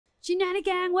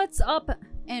Shenanigan, what's up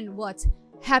and what's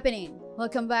happening?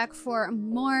 Welcome back for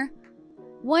more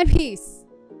One Piece.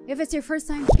 If it's your first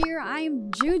time here,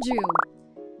 I'm Juju.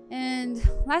 And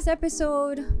last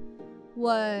episode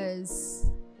was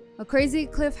a crazy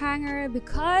cliffhanger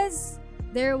because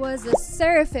there was a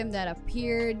seraphim that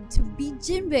appeared to be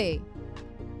Jinbei.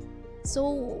 So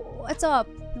what's up?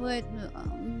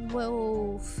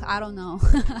 Well, I don't know.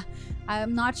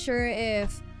 I'm not sure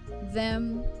if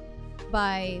them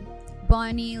by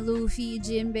Bonnie, Luffy,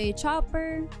 Jinbei,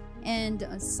 Chopper, and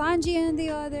Sanji and the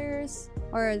others,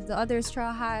 or the other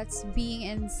Straw Hats being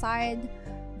inside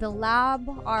the lab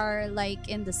are like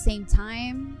in the same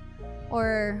time,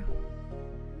 or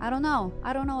I don't know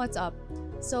what's up.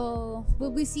 So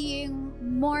we'll be seeing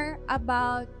more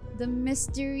about the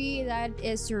mystery that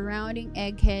is surrounding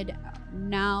Egghead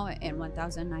now in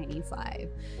 1095.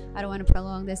 I don't want to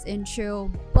prolong this intro,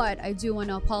 but I do want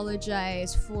to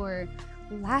apologize for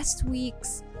last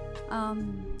week's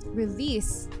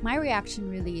release, my reaction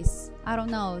release. I don't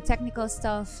know, technical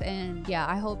stuff, and yeah,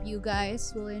 I hope you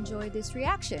guys will enjoy this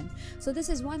reaction. So this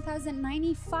is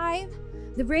 1095,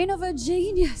 the brain of a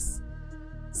genius,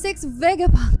 6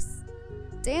 Vegapunks.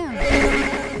 Damn.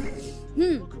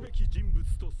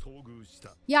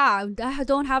 Yeah, I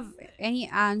don't have any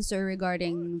answer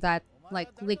regarding that like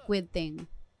liquid thing.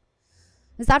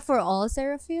 Is that for all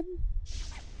Seraphim?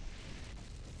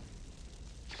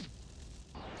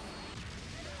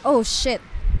 Oh shit.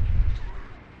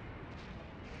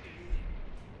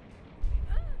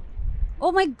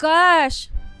 Oh my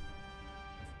gosh.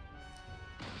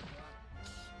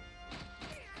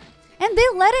 And they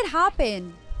let it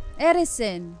happen.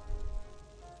 Edison.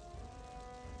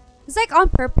 It's like on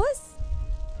purpose?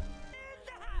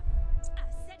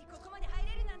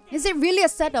 Is it really a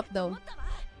setup though?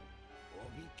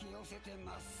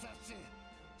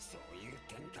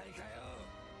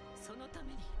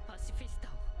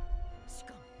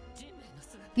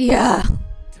 Yeah.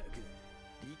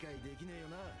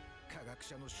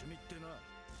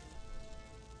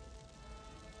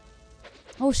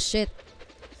 Oh shit.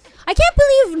 I can't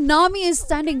believe Nami is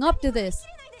standing up to this.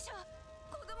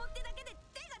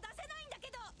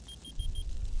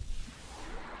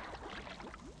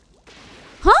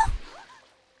 Huh?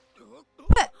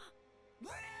 What?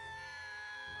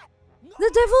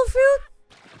 The devil fruit?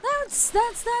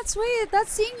 That's weird.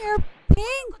 That's Senior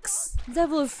Pink's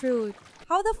devil fruit.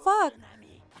 How the fuck?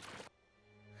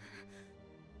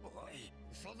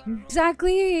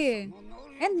 Exactly.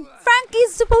 And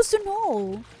Frankie's supposed to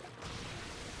know.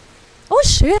 Oh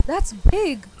shit, that's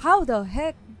big. How the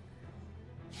heck?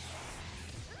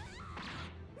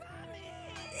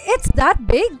 It's that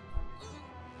big?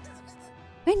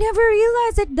 I never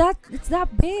realized it's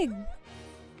that big.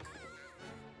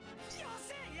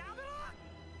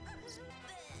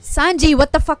 Sanji,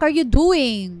 what the fuck are you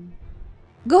doing?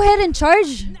 Go ahead and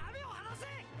charge.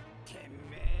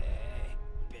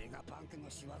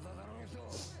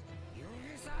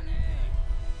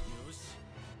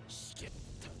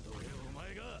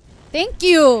 Thank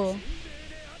you.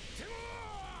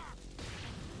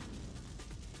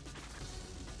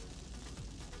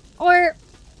 Or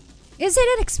is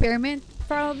it an experiment?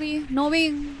 Probably,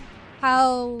 knowing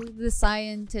how the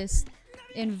scientist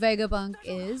in Vegapunk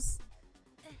is.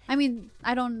 I mean,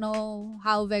 I don't know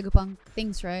how Vegapunk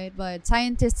thinks, right? But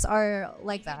scientists are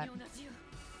like that.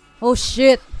 Oh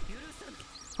shit.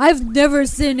 I've never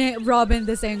seen it, Robin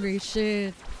this angry.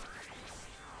 Shit.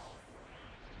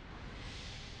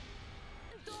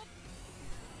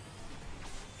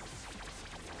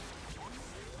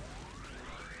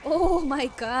 Oh my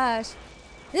gosh.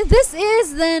 This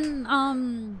is then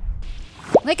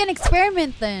like an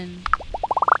experiment then.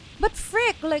 But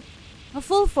frick, like a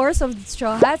full force of the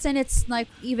Straw Hats and it's not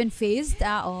even phased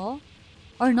at all,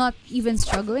 or not even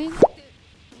struggling.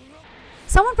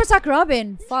 Someone protect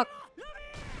Robin. Fuck.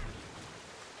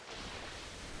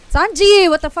 Sanji,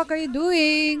 what the fuck are you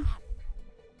doing?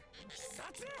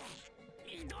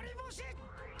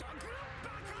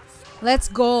 Let's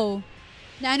go.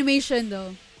 The animation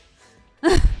though.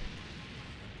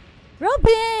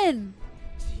 Robin!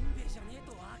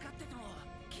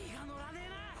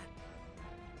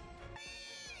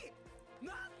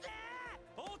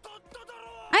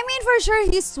 I mean, for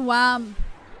sure he swam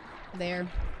there.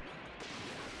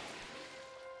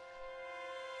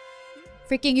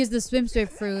 Freaking use the swim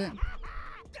swift fruit.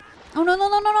 Oh no no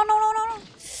no no no no no no no.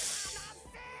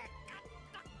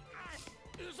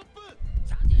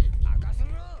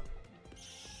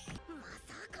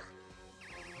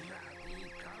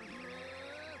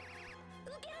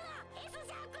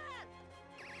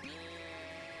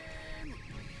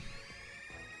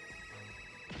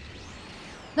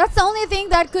 That's the only thing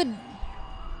that could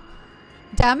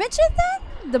damage it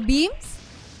then? The beams?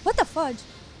 What the fudge?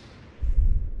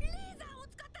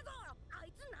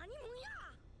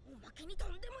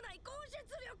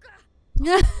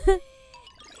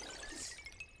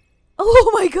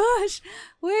 Oh my gosh!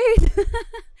 Wait!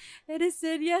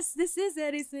 Edison, yes, this is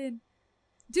Edison.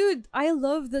 Dude, I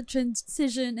love the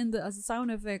transition in the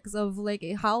sound effects of like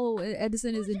how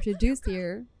Edison is introduced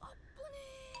here.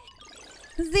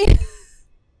 See?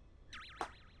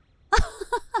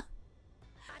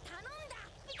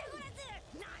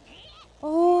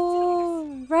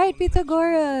 Oh, right,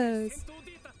 Pythagoras.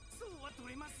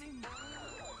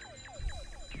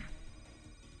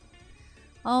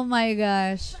 Oh my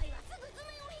gosh.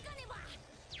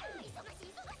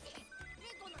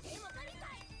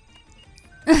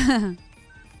 Using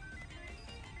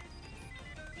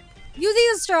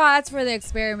the Strawhats for the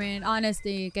experiment.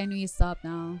 Honestly, can we stop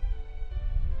now?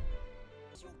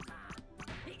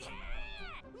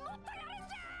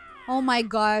 Oh my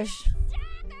gosh.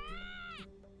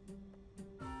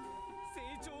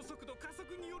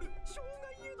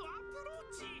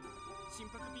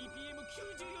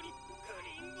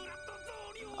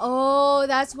 Oh,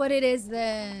 that's what it is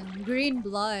then. Green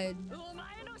blood.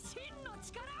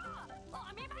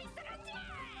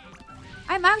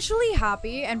 I'm actually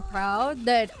happy and proud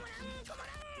that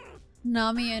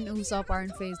Nami and Usopp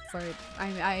aren't phased for it.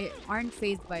 I aren't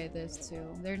phased by this too.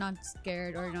 They're not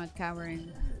scared or not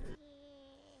cowering.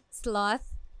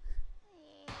 Sloth.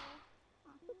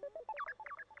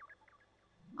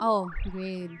 Oh,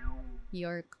 grade.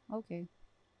 York. Okay.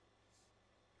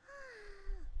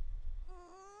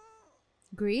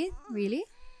 Greed? Really?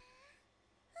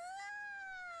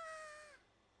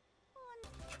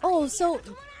 Oh, so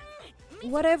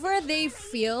whatever they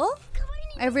feel,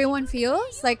 everyone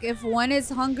feels? Like if one is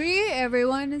hungry,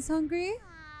 everyone is hungry?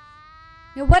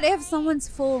 Yeah, what if someone's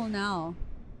full now?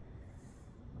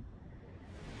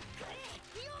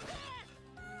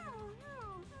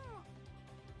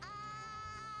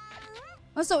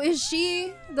 Oh, so is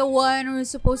she the one who's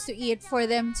supposed to eat for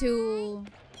them to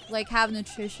like have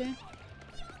nutrition?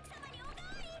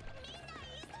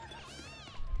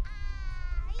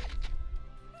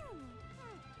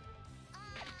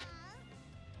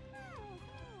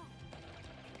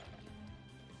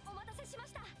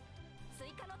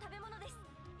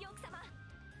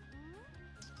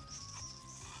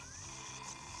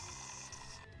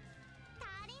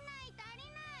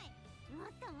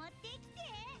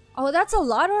 Oh, that's a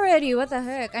lot already. What the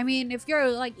heck? I mean, if you're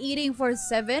like eating for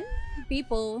 7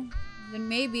 people, then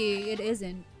maybe it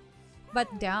isn't.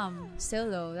 But damn, still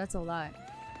though, that's a lot.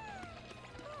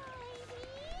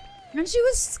 And she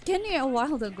was skinny a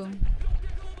while ago.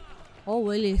 Oh,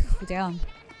 really? Damn.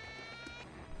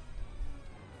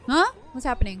 Huh? What's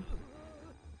happening?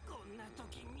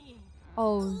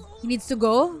 Oh, he needs to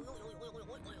go?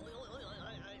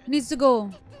 He needs to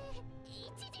go.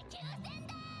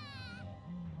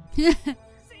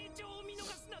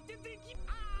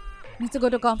 Needs to go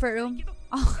to comfort room.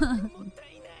 Oh.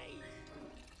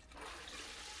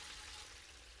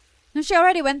 No, she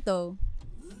already went though.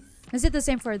 Is it the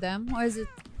same for them or is it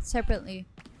separately?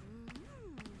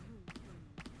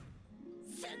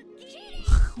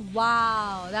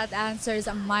 Wow, that answers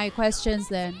my questions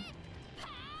then.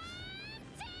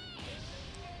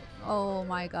 Oh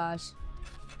my gosh.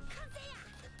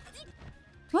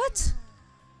 What?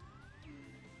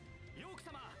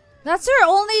 That's her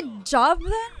only job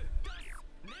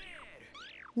then?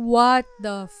 What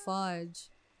the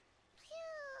fudge?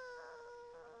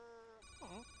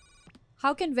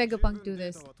 How can Vegapunk do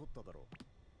this?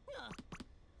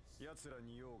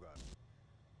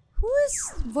 Who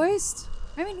is voiced?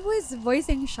 I mean, who is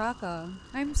voicing Shaka?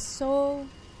 I'm so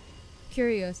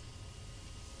curious.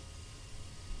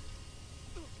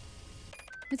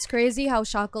 It's crazy how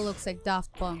Shaka looks like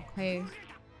Daft Punk. Hey.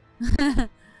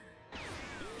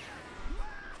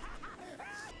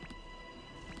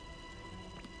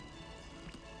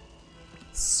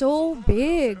 So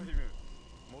big.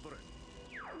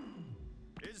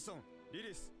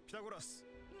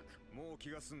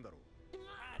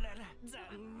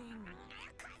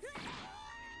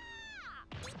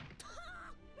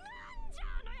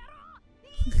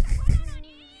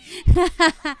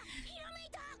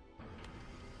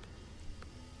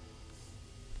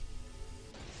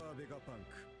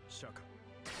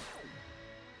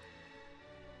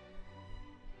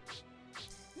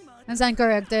 I'm stand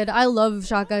corrected. I love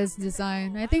Shaka's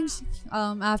design. I think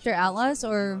after Atlas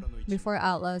or before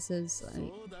Atlas is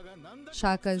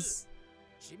Shaka's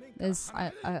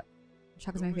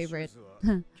Shaka's my favorite.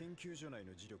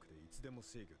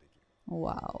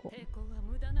 Wow.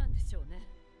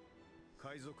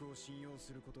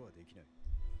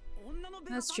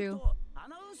 That's true.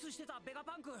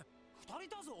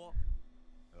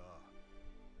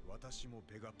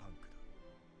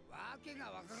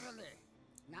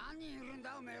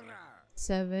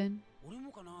 Seven.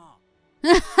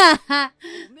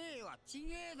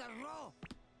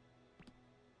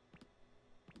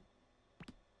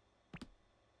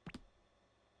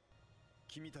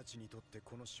 君たちにとって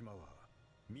この島は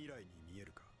未来に見え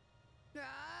るか。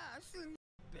ああ、すん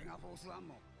ベガフォースワン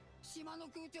も島の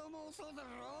空調もそうだ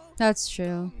ろ。That's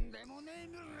true. とんでも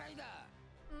ねえ未来だ。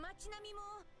街並みも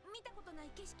見たことない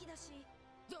景色だし、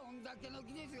どんだけの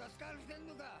技術が使われてん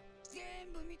のか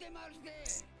全部見て回して。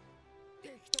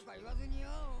敵とか言わずによ、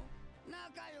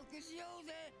仲良くしよう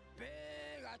ぜ、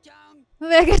ベガちゃん。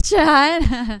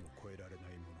Vega-chan.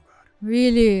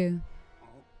 Really?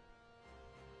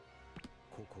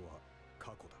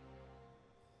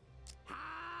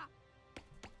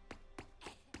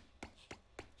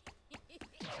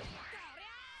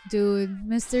 Dude,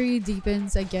 mystery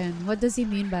deepens again. What does he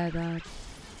mean by that?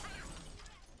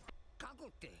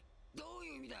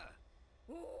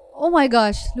 Oh my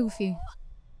gosh, Luffy.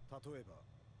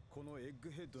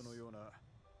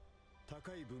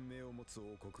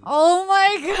 Oh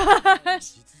my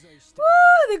gosh!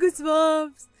 Woo, the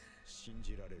goosebumps!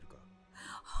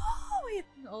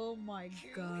 Oh my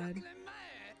god.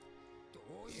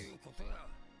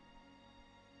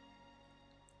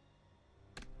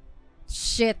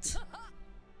 Shit.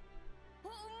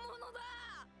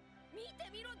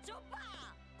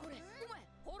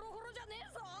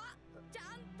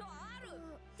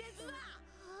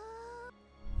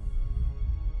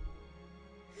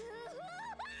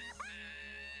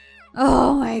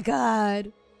 Oh my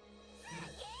god.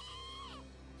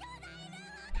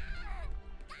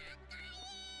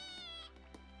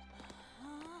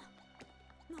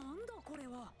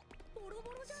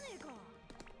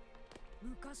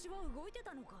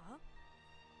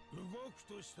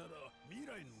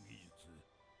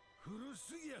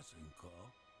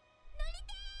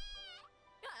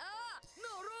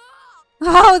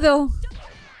 How though?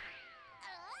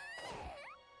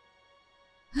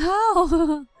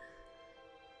 How?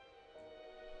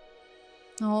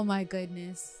 Oh my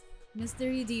goodness.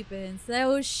 Mystery deepens. That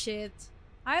was shit.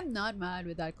 I'm not mad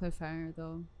with that cliffhanger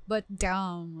though. But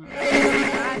damn.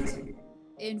 That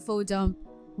info dump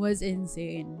was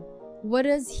insane. What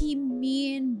does he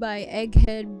mean by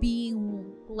Egghead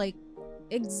being like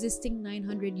existing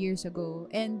 900 years ago?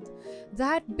 And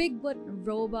that big butt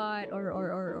robot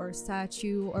or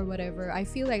statue or whatever, I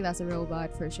feel like that's a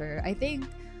robot for sure. I think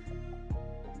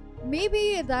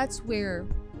maybe that's where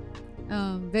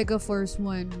Vega Force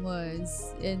 1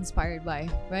 was inspired by,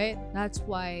 right? That's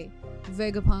why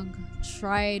Vegapunk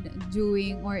tried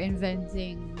doing or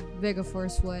inventing Vega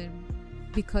Force 1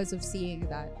 because of seeing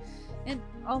that. And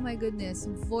oh my goodness,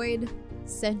 Void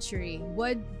Century.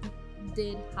 What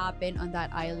did happen on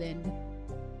that island?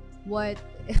 What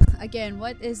again,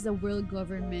 what is the world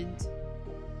government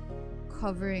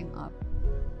covering up?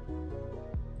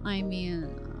 I mean,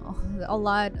 a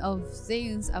lot of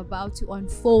things about to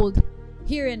unfold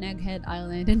here in Egghead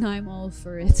Island, and I'm all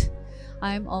for it.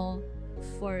 I'm all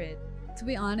for it. To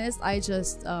be honest, I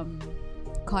just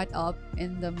caught up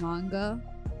in the manga.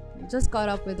 Just caught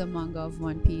up with the manga of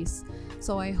One Piece.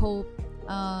 So I hope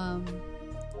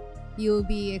you'll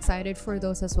be excited for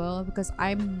those as well, because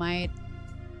I might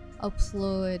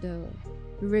upload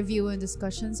review and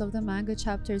discussions of the manga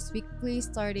chapters weekly,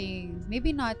 starting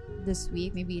maybe not this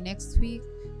week, maybe next week,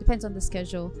 depends on the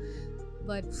schedule.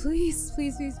 But please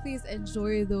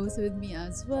enjoy those with me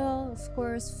as well. Of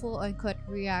course, full uncut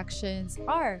reactions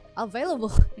are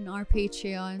available in our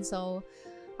Patreon, so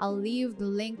I'll leave the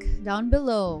link down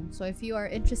below. So if you are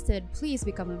interested, please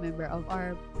become a member of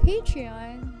our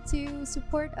Patreon to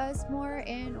support us more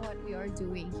in what we are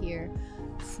doing here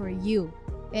for you.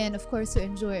 And of course, to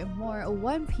enjoy more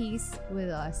One Piece with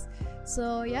us.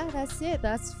 So yeah, that's it.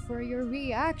 That's for your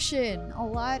reaction. A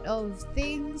lot of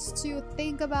things to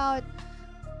think about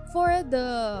for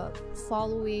the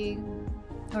following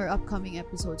or upcoming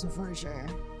episodes for sure.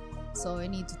 So I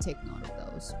need to take note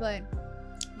of those. But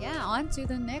yeah, on to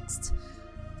the next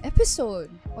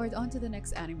episode, or on to the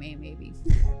next anime maybe.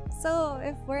 So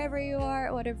if wherever you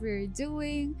are, whatever you're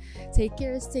doing, take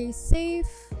care, stay safe,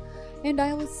 and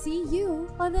I will see you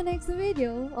on the next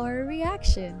video or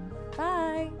reaction.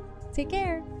 Bye! Take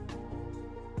care!